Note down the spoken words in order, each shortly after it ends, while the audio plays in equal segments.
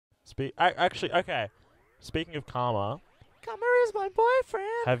Actually, okay. Speaking of karma, Karma is my boyfriend.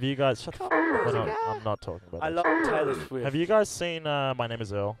 have you guys... Shut the Karma is a no, guy. I'm not talking about I that. love Taylor Swift. Have you guys seen My Name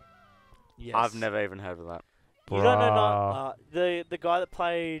is Earl? Yes. I've never even heard of that. You don't know Bruh. the guy that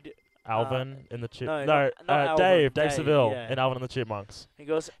played. Alvin in the no, No, not Alvin, Dave Dave, Seville yeah. in Alvin and the Chipmunks. He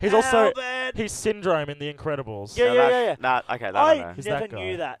goes. He's also- Alvin! He's Syndrome in The Incredibles. Yeah, No, yeah, that's- yeah. That, okay, that I I know. He's never that guy.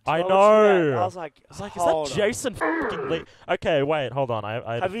 knew that. I till watched know. that. I was like, It's like, hold is that Jason fucking Lee? Okay, wait, hold on. I had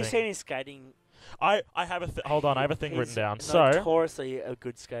a Have you thing. seen his skating? I have a hold on. I have a thing He's written down. So notoriously a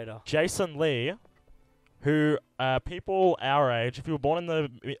good skater. Jason Lee, who people our age, if you were born in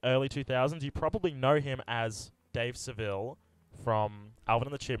the early 2000s, you probably know him as Dave Seville from Alvin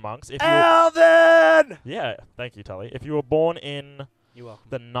and the Chipmunks. If you were, Alvin! yeah, thank you, Tully. If you were born in You're welcome.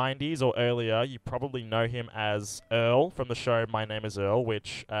 the 90s or earlier, you probably know him as Earl from the show My Name is Earl,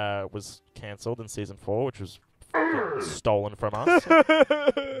 which was cancelled in season 4, which was fucking stolen from us.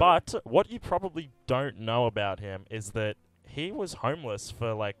 But what you probably don't know about him is that he was homeless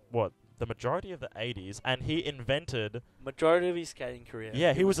for the majority of the 80s, and he invented... Majority of his skating career.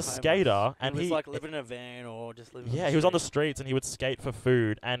 Yeah, he was a homeless. skater, and he was like living in a van or just living. Yeah, he was on the streets, and he would skate for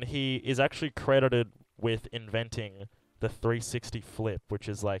food, and he is actually credited with inventing the 360 flip, which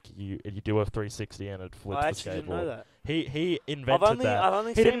is like you do a 360 and it flips I the actually didn't know skateboard. that. He invented that. I've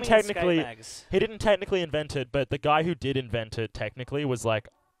only He seen didn't him in technically- skate mags. He didn't technically invent it, but the guy who did invent it technically was like,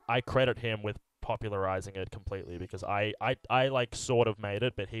 I credit him with popularizing it completely because I like sort of made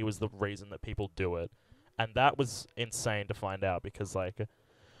it, but he was the reason that people do it. And that was insane to find out because like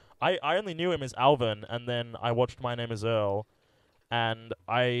I only knew him as Alvin, and then I watched My Name is Earl, and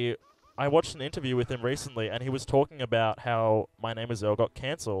I watched an interview with him recently, and he was talking about how My Name is Earl got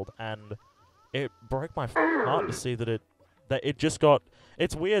cancelled, and it broke my heart to see that it just got...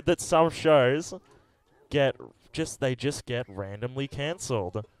 It's weird that some shows get randomly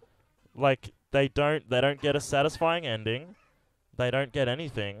cancelled. Like they don't get a satisfying ending. They don't get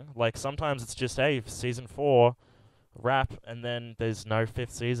anything. Like sometimes it's just, hey, season 4 wrap, and then there's no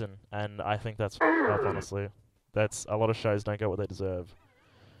 5th season, and I think that's up, honestly. That's a lot of shows don't get what they deserve.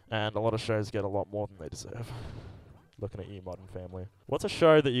 And a lot of shows get a lot more than they deserve. Looking at you, Modern Family. What's a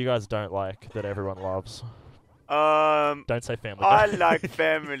show that you guys don't like that everyone loves? Don't say Family Guy. I like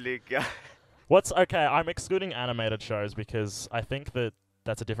Family Guy. Okay, I'm excluding animated shows because I think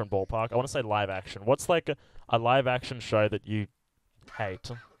that's a different ballpark. I want to say live action. What's like a live action show that you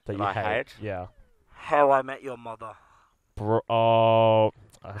hate? That you I hate? hate? Yeah. How I Met Your Mother. Oh.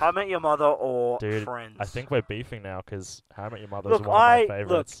 How I Met Your Mother or Dude, Friends. I think we're beefing now because How I Met Your Mother is Look, one of my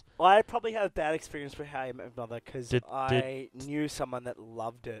favorites. I probably had a bad experience with How I Met Your Mother because Did- I knew someone that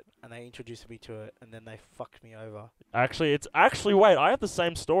loved it and they introduced me to it and then they fucked me over. Wait, I have the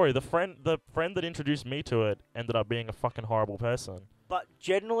same story. The friend that introduced me to it ended up being a fucking horrible person. But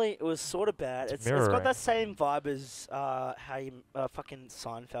generally, it was sort of bad. It's got mirroring. that same vibe as fucking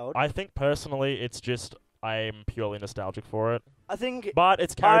Seinfeld. I think personally, it's just I'm purely nostalgic for it. I think But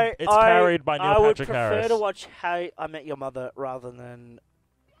it's carried by Neil I would Patrick prefer Harris. to watch How I Met Your Mother rather than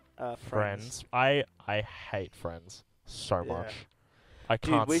Friends. I hate Friends so Yeah. much. I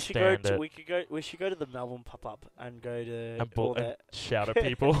Dude, can't we should stand go. it. We should go to the Melbourne pop-up and go to And all and that. shout at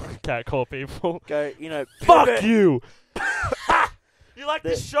people, catcall people. Go, Fuck pivot. you! You like The-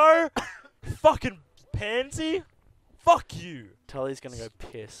 this show? Fucking pansy? Fuck you! Tully's gonna go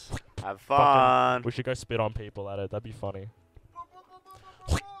piss. Have fun. We should go spit on people at it. That'd be funny.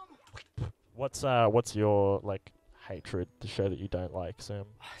 What's your like hatred? The show that you don't like, Sam?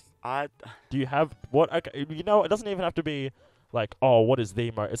 Do you have what? Okay, you know, it doesn't even have to be like, oh, what is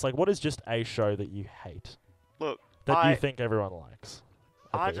the It's like, what is just a show that you hate Look, that you I- think everyone likes?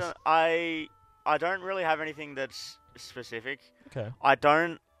 at I least? don't. I don't really have anything that's specific. Okay.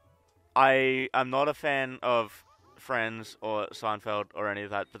 I am not a fan of Friends or Seinfeld or any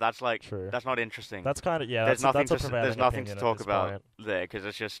of that. But that's like True. that's not interesting. That's kind of there's That's nothing a to prevailing there's nothing opinion to at talk this about point. there because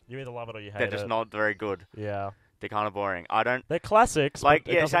it's just You either love it or you hate they're just it. not very good. Yeah. They're kind of boring. I don't. They're classics. Like,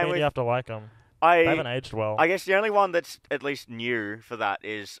 but it yeah, doesn't same mean with- you have to like them. They haven't I aged well. I guess the only one that's at least new for that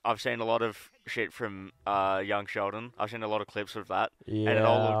is I've seen a lot of shit from Young Sheldon. I've seen a lot of clips of that, Yeah. and it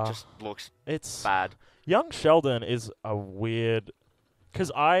all just looks It's bad. Young Sheldon is a weird. Because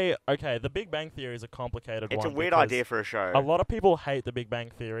The Big Bang Theory is a complicated It's one. a weird because idea for a show. A lot of people hate The Big Bang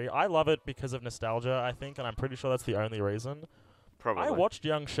Theory. I love it because of nostalgia, I think, and I'm pretty sure that's the only reason. Probably. I watched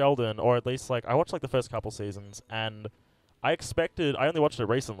Young Sheldon, or at least I watched the first couple seasons, and I only watched it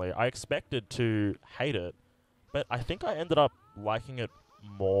recently. I expected to hate it, but I think I ended up liking it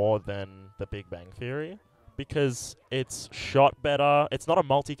more than The Big Bang Theory because it's shot better. It's not a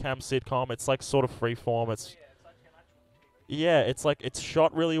multicam sitcom. It's like sort of freeform. Yeah, it's like it's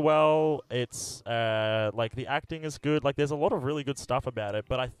shot really well. It's like the acting is good. Like there's a lot of really good stuff about it,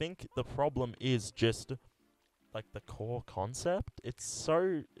 but I think the problem is just like the core concept. It's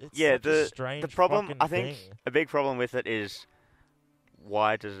such a strange the problem, fucking I think, thing. a big problem with it is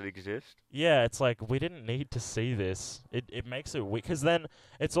why does it exist? Yeah, it's like we didn't need to see this. It makes it weird because then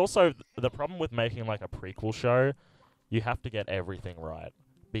it's also the problem with making like a prequel show. You have to get everything right.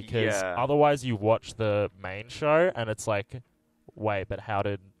 Because Yeah. otherwise you watch the main show and it's like, wait, but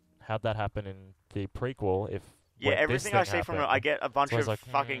how'd that happen in the prequel if Yeah, when this everything thing I see from it, happened? I get a bunch So I of was like,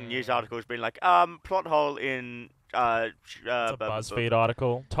 fucking news hmm. articles being like, plot hole in It's a BuzzFeed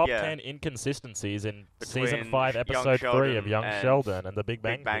article. Top Yeah. 10 inconsistencies in Between season 5, Young episode 3 of Sheldon Young and Sheldon and the Big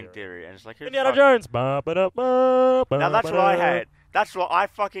Bang, Big Bang Theory. Theory, and it's like, who the Indiana fuck- Jones. Now Now that's what I hate. That's what I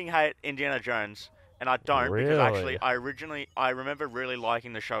fucking hate Indiana Jones, and I don't because actually Really? I remember really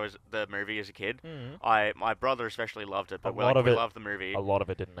liking the show as the movie as a kid. Mm. My brother especially loved it, but we lot of it- loved the movie. A lot of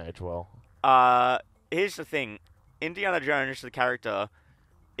it didn't age well. Here's the thing: Indiana Jones, the character,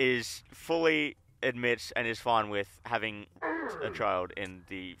 is fully admits and is fine with having a child in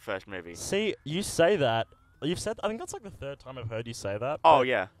the first movie. See, you say that. You've said. I think that's like the third time I've heard you say that. Oh but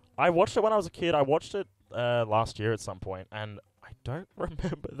yeah. I watched it when I was a kid. I watched it last year at some point, and I don't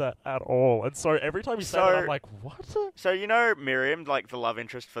remember that at all. And so every time you say that, I'm like, what? So you know Miriam, like the love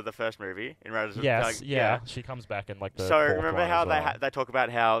interest for the first movie in Raiders of Yes, like, yeah. She comes back in like the. So fourth remember one how as well. they talk about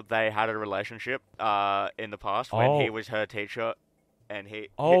how they had a relationship in the past when he Oh. was her teacher, and he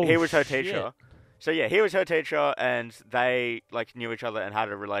Oh, was her shit. teacher. So yeah, he was her teacher, and they like knew each other and had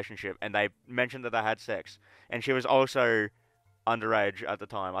a relationship, and they mentioned that they had sex, and she was also underage at the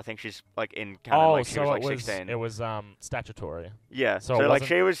time. I think she's like in Canada, Oh, like she so was like it was 16. it was statutory. Yeah, So so it like wasn't-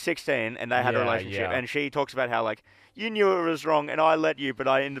 she was 16 and they had a Yeah, relationship, yeah. and she talks about how like you knew it was wrong and I let you, but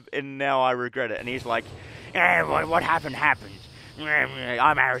and now I regret it. And he's like, what happened happened.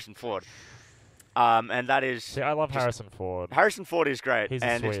 I'm Harrison Ford. And that is See, I love just- Harrison Ford, Harrison Ford is great, He's a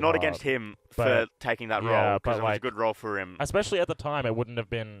and it's not sweetheart, against him for but- taking that yeah, role but because it was a like- good role for him. especially at the time. It would have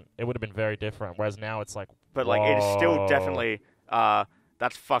been very different. Whereas now it's like, But like it's still whoa. definitely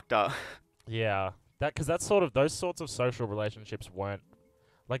that's fucked up. Yeah, because that's sort of those sorts of social relationships weren't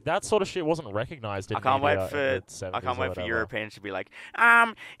like that sort of shit wasn't recognized in I can't media wait in for the 70s I can't or wait for whatever. Europeans to be like,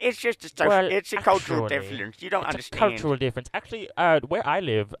 it's just a Well, it's a cultural actually, difference. You don't It's understand. a cultural difference. Actually, where I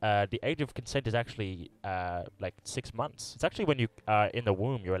live, the age of consent is actually like 6 months. It's actually when you in the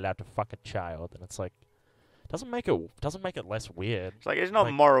womb you're allowed to fuck a child, and it's like doesn't make it less weird. It's like it's not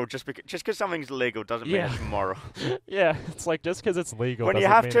like- moral just because something's legal doesn't mean Yeah. it's moral. Yeah, it's like just because it's legal. when you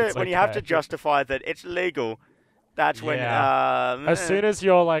doesn't have mean to it's when you have to okay. justify that it's legal, that's when As soon as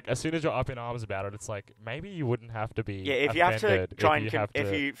you're up in arms about it, it's like maybe you wouldn't have to be. yeah, if you have to offended try if and you have if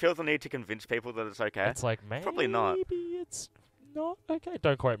to, you feel the need to convince people that it's okay, it's like maybe probably not. it's not okay.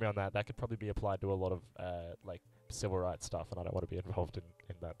 Don't quote me on that. That could probably be applied to a lot of like civil rights stuff, and I don't want to be involved in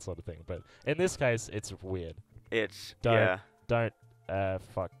that sort of thing. But in this case, it's weird. it's Don't- yeah. Don't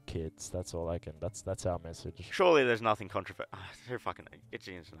fuck kids. That's all I can. That's our message. Surely there's nothing controversial. It's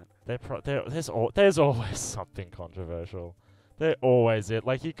the internet. There's always something controversial. There always is.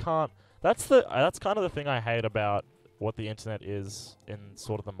 Like you can't. That's kind of the thing I hate about what the internet is in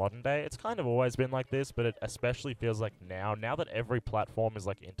sort of the modern day. It's kind of always been like this, but it especially feels like now that every platform is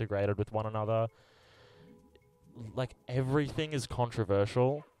like integrated with one another. Like everything is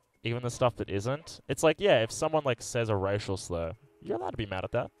controversial, even the stuff that isn't. It's like, yeah, if someone like says a racial slur, you're allowed to be mad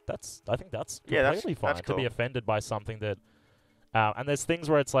at that. I think that's Yeah, that's- completely fine that's to be cool. offended by something that. And there's things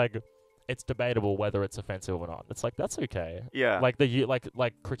where it's like, it's debatable whether it's offensive or not. It's like that's okay. Yeah. Like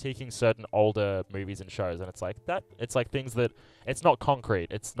like critiquing certain older movies and shows, and it's like that. It's like things that it's not concrete.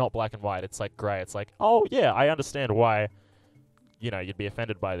 It's not black and white. It's like grey. It's like, oh yeah, I understand why. You'd be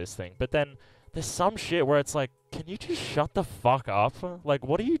offended by this thing, but then there's some shit where it's like, can you just shut the fuck up? Like,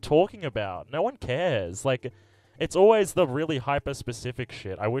 what are you talking about? No one cares. Like, it's always the really hyper-specific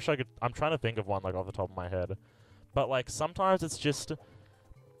shit. I wish I could... I'm trying to think of one, like, off the top of my head. But, like, sometimes it's just...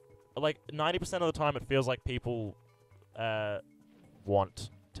 Like, 90% of the time it feels like people want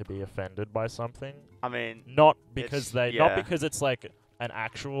to be offended by something. I mean, Not because It's- Not yeah. because it's, like, an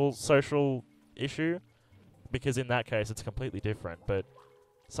actual social issue. Because in that case, it's completely different. But...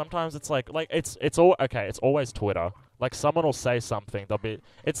 Sometimes it's like it's all okay. It's always Twitter. Like someone will say something. They'll be.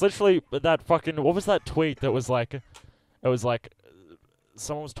 It's literally that fucking. What was that tweet that was like? It was like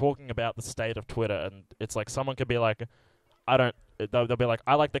someone was talking about the state of Twitter, and it's like someone could be like, I don't. they'll be like,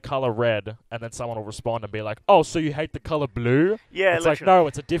 I like the color red, and then someone will respond and be like, oh, so you hate the color blue? Yeah, It's like, no,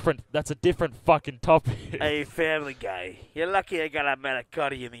 that's a different fucking topic. Hey, Family Guy, you're lucky I got a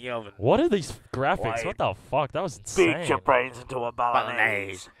manicotti in the oven. What are these graphics? Why, What the fuck? That was insane. beat your brains into a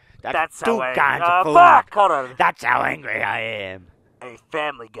bolognese. That's how two I... kinds of food. Fuck, hold on. That's how angry I am. Hey,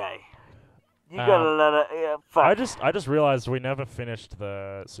 Family Guy. You Um, got a lot of... Yeah, fuck. I just realized we never finished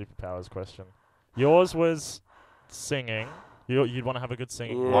the superpowers question. Yours was singing. You'd want to have a good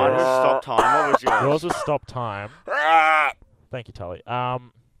singing. Yeah. voice. Mine was stop time. What was yours? Yours was stop time. Thank you, Tully.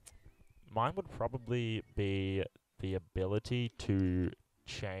 Mine would probably be the ability to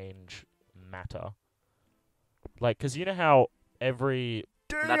change matter. Like, because you know how every...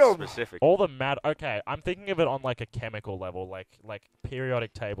 That's specific. All the matter... Okay, I'm thinking of it on, like, a chemical level, like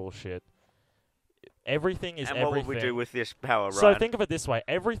periodic table shit. Everything is And everything. what would we do with this power, right? So think of it this way.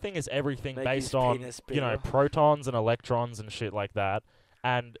 Everything is everything Make based his on, penis you know, bigger. protons and electrons and shit like that.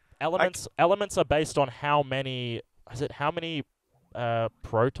 And elements are based on how many... Is it how many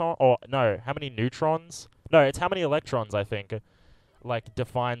proton... Or, no, how many neutrons? No, it's how many electrons, I think, like,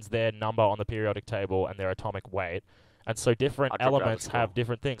 defines their number on the periodic table and their atomic weight. And so different I dropped out of elements school. have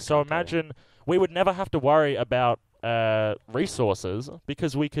different things. So Can't tell you. imagine we would never have to worry about resources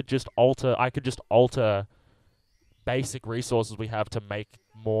because we could just alter... I could just alter basic resources we have to make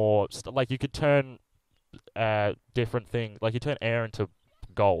more... like, you could turn different things... Like, you turn air into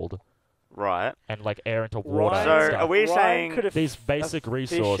gold Right. and, like, air into water Ryan- So, and stuff. are we Ryan saying could These basic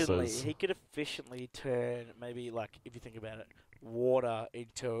resources. He could efficiently turn, maybe, like, if you think about it, water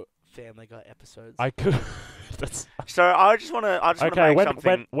into Family Guy episodes. I could... That's... So I just want to Okay, make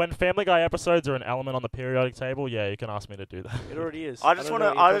something. when Family Guy episodes are an element on the periodic table, yeah, you can ask me to do that. It already is. I just don't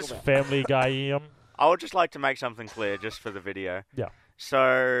wanna- know what I you're just- talking about. Family Guy-ium. I would just like to make something clear, just for the video. Yeah.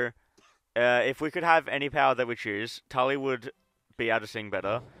 So, if we could have any power that we choose, Tully would be able to sing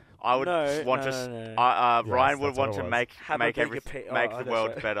better. I would want to. Yes, Ryan would that's want what to it was. make Have a make bigger make oh, the that's world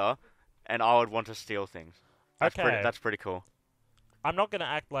right. better, and I would want to steal things. Okay. That's pretty cool. I'm not going to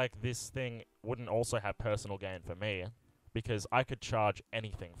act like this thing wouldn't also have personal gain for me, because I could charge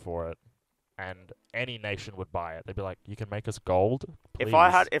anything for it, and any nation would buy it. They'd be like, "You can make us gold, please."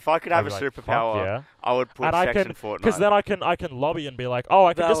 If I could have a I'd be like, "Fuck superpower, yeah." I would put And I sex can, in Fortnite. because then I can lobby and be like, "Oh,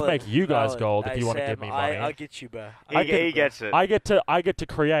 I can just Valid, make you guys valid. gold if Hey, you want to Sam, give me money." I get you, bro. he gets it. I get to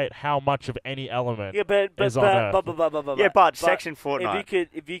create how much of any element. Yeah, but is on Earth. Yeah, but sex in Fortnite.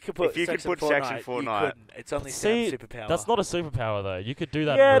 If you could put If you could sex in put sex in Fortnite, Fortnite. you couldn't. It's only See, Sam's superpower. That's not a superpower though. You could do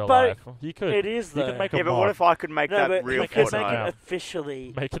that Yeah, in real but life. You could. It is You though. could make a Yeah, but mod. what if I could make no, that but real you can Fortnite? make Fortnite. it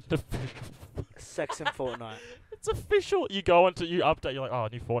officially Make it official. sex in Fortnite. It's official. You go into you update. You're like, oh,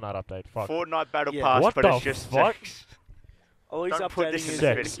 new Fortnite update. Fuck. Fortnite Battle Yeah. Pass, What but the it's just fuck? sex. All he's Don't put updating this is in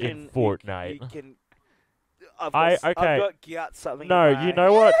Sex you in can, Fortnite. You can, Okay. I've got gut something. No, in my- you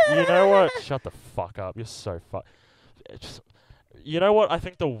know what? You know what? Shut the fuck up. You're so fuck. You know what? I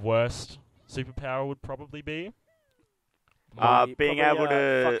think the worst superpower would probably be. Being Probably, able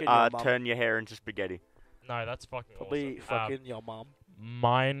to fucking your mum. turn your hair into spaghetti. No, that's fucking Probably awesome. fucking your mum.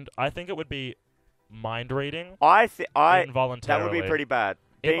 Mind. I think it would be mind reading I involuntarily. that would be pretty bad.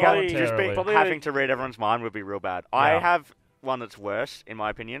 Being able, just Involuntarily. Probably having to read everyone's mind would be real bad. I Yeah. have one that's worse, in my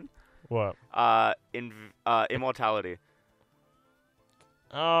opinion. What? Immortality.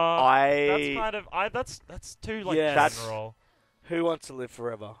 That's I kind of. That's too like Yes. general. Who wants to live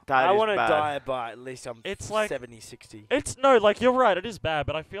forever? That I is want to bad. die by at least I'm It's like- 70, 60. It's no, like you're right. It is bad,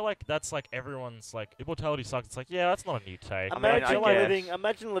 but I feel like that's like everyone's like immortality sucks. It's like yeah, that's not a new take. I mean, I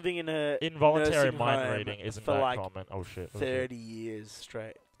Imagine living in a Involuntary nursing mind home reading isn't for that like common. Oh shit. oh, shit. 30 years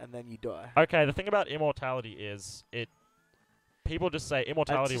straight, and then you die. Okay, the thing about immortality is it. People just say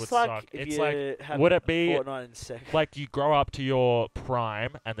immortality It's would just like suck. if It's you like have would it be Fortnite and sex. like you grow up to your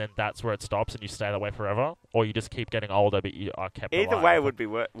prime and then that's where it stops and you stay that way forever, or you just keep getting older but you are kept either alive? way would be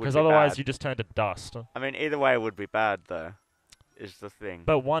because be otherwise bad. you just turn to dust. I mean, either way would be bad though. Is the thing.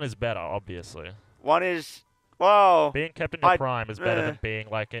 But one is better, obviously. One is well. Being kept in your I- prime is better than being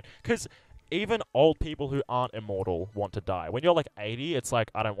like it. Because even old people who aren't immortal want to die. When you're like 80, it's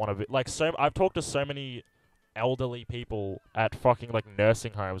like I don't want to be like so. I've talked to so many elderly people at fucking like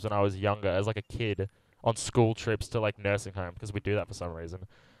nursing homes when I was younger, as like a kid, on school trips to like nursing home because we do that for some reason.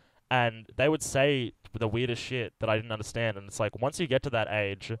 And they would say the weirdest shit that I didn't understand. And it's like once you get to that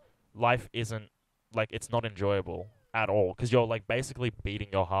age, life isn't like it's not enjoyable at all because you're like basically beating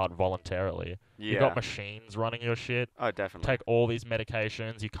your heart voluntarily. Yeah. You got machines running your shit. Oh, definitely. Take all these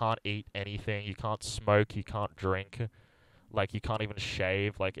medications. You can't eat anything. You can't smoke. You can't drink. Like, you can't even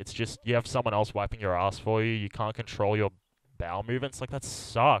shave. Like, it's just, you have someone else wiping your ass for you. You can't control your bowel movements. Like, that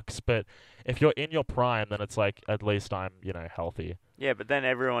sucks. But if you're in your prime, then it's like, at least I'm, healthy. Yeah, but then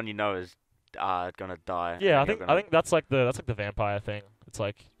everyone you know is gonna die. Yeah, and I think that's like the vampire thing. It's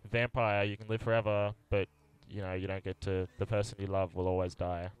like, vampire, you can live forever, but you don't get to, the person you love will always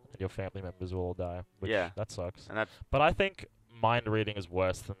die, and your family members will all die. Which, Yeah. that sucks. And that's But I think mind reading is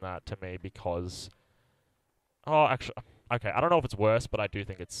worse than that to me because, actually, okay, I don't know if it's worse, but I do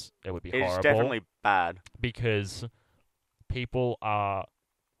think it would be horrible. it's definitely bad. Because people are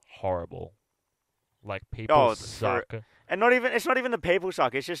horrible. Like, people suck. And it's not even the people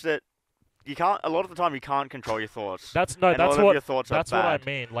suck. It's just that you can't. A lot of the time, you can't control your thoughts. That's a lot of your thoughts are what I bad.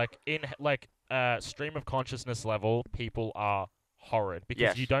 mean. Like, in stream of consciousness level, people are horrid because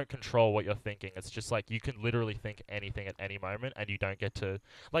Yes. you don't control what you're thinking. It's just like you can literally think anything at any moment, and you don't get to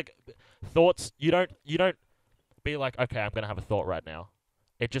thoughts. You don't be like, okay, I'm gonna have a thought right now.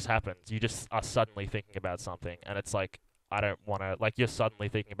 It just happens. You just are suddenly thinking about something, and it's like, I don't want to. Like, you're suddenly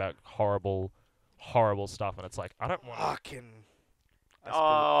thinking about horrible stuff, and it's like, I don't want. Fucking.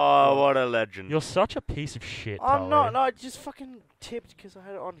 Oh, what a legend! You're such a piece of shit. I'm not. Tully. No, I just fucking tipped because I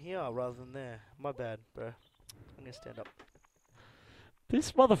had it on here rather than there. My bad, bro. I'm gonna stand up.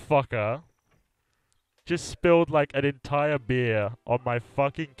 This motherfucker just spilled like an entire beer on my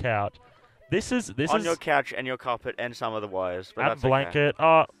fucking couch. This is on your couch and your carpet and some of the wires. But and that's blanket.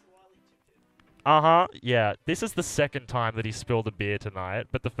 Yeah, this is the second time that he spilled a beer tonight,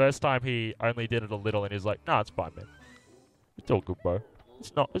 but the first time he only did it a little, and he's like, "Nah, it's fine, man. It's all good, bro.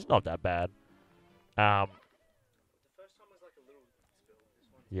 It's not that bad." The first time was like a little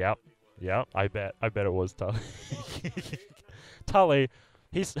spill. Yep. I bet it was Tully. Tully,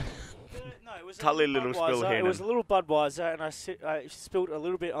 he's No, it was Tully a little Budweiser. spill It was Heenan. a little Budweiser, and I spilled a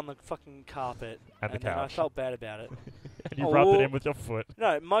little bit on the fucking carpet, And the then I couch. felt bad about it. and you rubbed it well- in with your foot.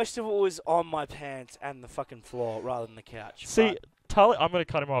 No, most of it was on my pants and the fucking floor rather than the couch. See, but Tully, I'm gonna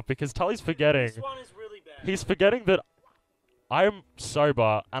cut him off because Tully's forgetting. this one is really bad. He's forgetting that I'm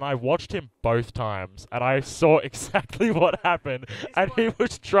sober, and I watched him both times, and I saw exactly what happened, and he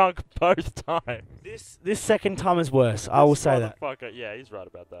was drunk both times. This second time is worse. I will say that. Motherfucker, yeah, he's right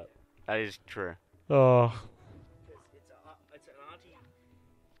about that. That is true. Oh, It's an auntie.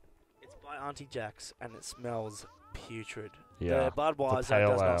 It's by Auntie Jack's, and it smells putrid. yeah, The Budweiser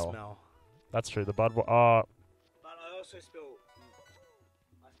pale does not ale. smell. that's true. The Bud. But I also spilled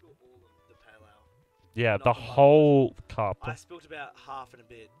all of the pale ale. Yeah, Not the the whole cup. I spilled about half and a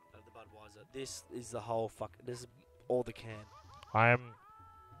bit of the Budweiser. This is the whole fuck. This is all the can.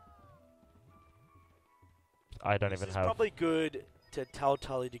 I don't This even is have. probably good to tell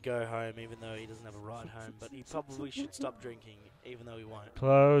Tully to go home, even though he doesn't have a ride home. But he probably should stop drinking, even though he won't.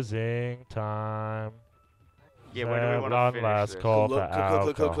 Closing time. Yeah, where do we want to One finish last this? call for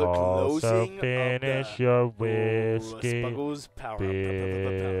alcohol. So Closing of finish the- your whiskey. Spuggles power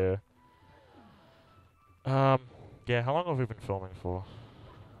Beer. Yeah, how long have we been filming for?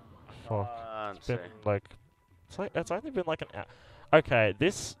 Fuck. Let's It's see. been like, it's only been like an hour. Okay,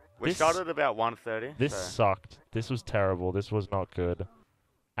 this We started about 1:30. this so. sucked. This was terrible. This was not good.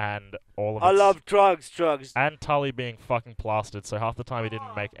 And all of I it's- love drugs. and Tully being fucking plastered, so half the time it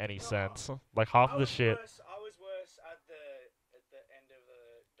didn't make any sense. Like half of the shit. I was worse at the end of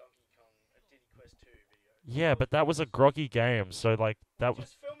the Donkey Kong Diddy Quest 2 video. Yeah, but that was a groggy game, so like that was.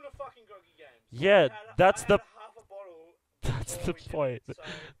 Just filmed a fucking groggy game. Yeah, that's the half a bottle. that's before the we did it, point. so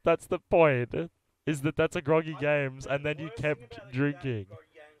That's the point. Is that's a groggy I- games, and then you worst thing kept about the drinking. groggy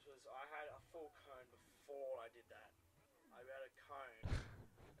games was I had a full cone before I did that. I had a cone,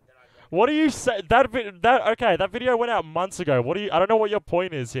 and then I drank What do you say? That video went out months ago. I don't know what your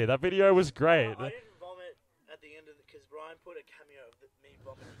point is here. That video was great. I didn't vomit at the end of it because Ryan put a cameo of me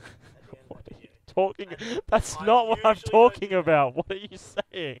vomiting at the end of the video. Talking. That's I not what I'm usually don't talking do that. about. What are you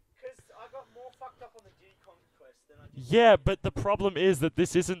saying? Because I got more fucked up on the Diddy Kong quest than I did. Yeah, but the problem is that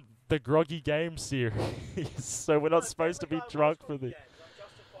this isn't the groggy game series, so we're not supposed to be drunk for the. I'm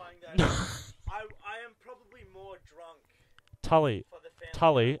justifying that. I am probably more drunk Tully, for the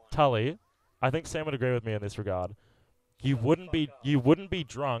family. Tully. I think Sam would agree with me in this regard. You wouldn't be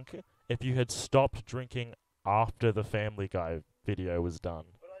drunk if you had stopped drinking after the Family Guy video was done.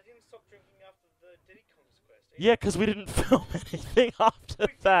 But I didn't stop drinking after the Diddy Kong's quest. Yeah, because we didn't film anything after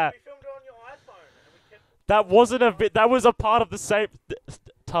that. We filmed it on your iPhone, and we kept. That wasn't a bit. That was a part of the same.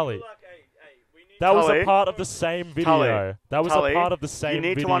 Tully. Like, hey, we need That was a Tully. part of the same video. Tully. That was Tully, a part of the same You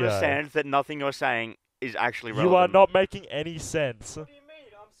need video. to understand that nothing you're saying is actually relevant. You are not making any sense. What do you mean?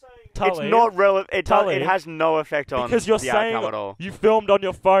 I'm saying. Tully, It's not relevant. Tully, It has no effect on because you're the saying outcome at all. you filmed on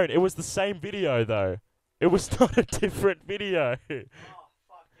your phone. It was the same video, though. It was not a different video. Oh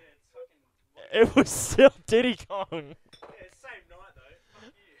fuck yeah! It's fucking. It was still Diddy Kong. Yeah,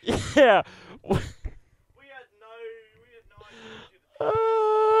 Yeah. We had no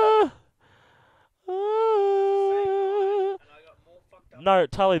idea. No,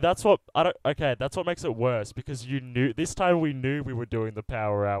 Tully, that's what I don't. Okay, that's what makes it worse because you knew this time we knew we were doing the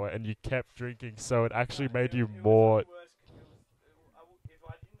power hour and you kept drinking, so it actually made you more. If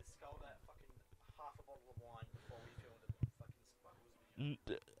I didn't skull that fucking half a bottle of wine before we filmed the fucking Spuggles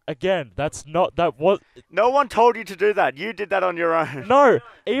video. Again, that's not that was. No one told you to do that. You did that on your own. No,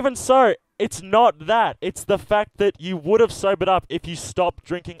 even so, it's not that. It's the fact that you would have sobered up if you stopped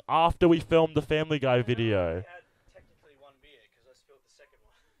drinking after we filmed the Family Guy video. I had technically one beer because I spilled the second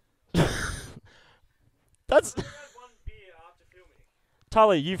one. That's. I had one beer after filming.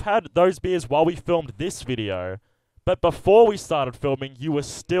 Tully, you've had those beers while we filmed this video, but before we started filming, you were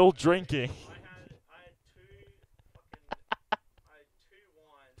still drinking. I had two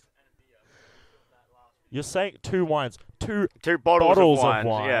wines and a beer when we filmed that last video. You're saying 2 wines, 2 2 bottles bottles of wine.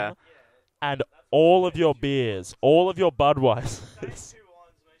 wine, and all of your beers, all of your Budweisers. Saying 2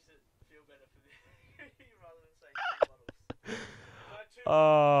 wines makes it feel better for me rather than saying 2 bottles.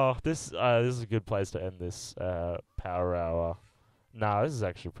 Oh, this is a good place to end this power hour. No, this is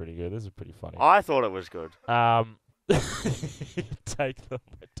actually pretty good. This is pretty funny. I thought it was good. Take them.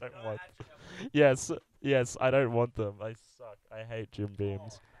 I don't want them. Yes, I don't want them. They suck. I hate Jim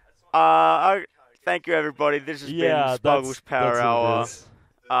Beams. Thank you, everybody. This has been Yeah, Spuggles Power that's what it Hour. is.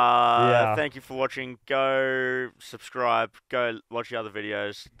 Yeah. Thank you for watching. Go subscribe. Go watch the other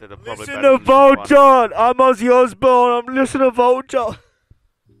videos that are probably Listen better to than this one. Vulture! I'm Ozzy Osbourne, I'm listening to Vulture!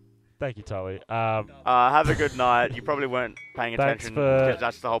 Thank you, Tully. Have a good night. You probably weren't paying Thanks attention for- because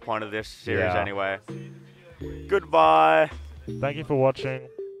that's the whole point of this series Yeah. anyway. Goodbye. Thank you for watching.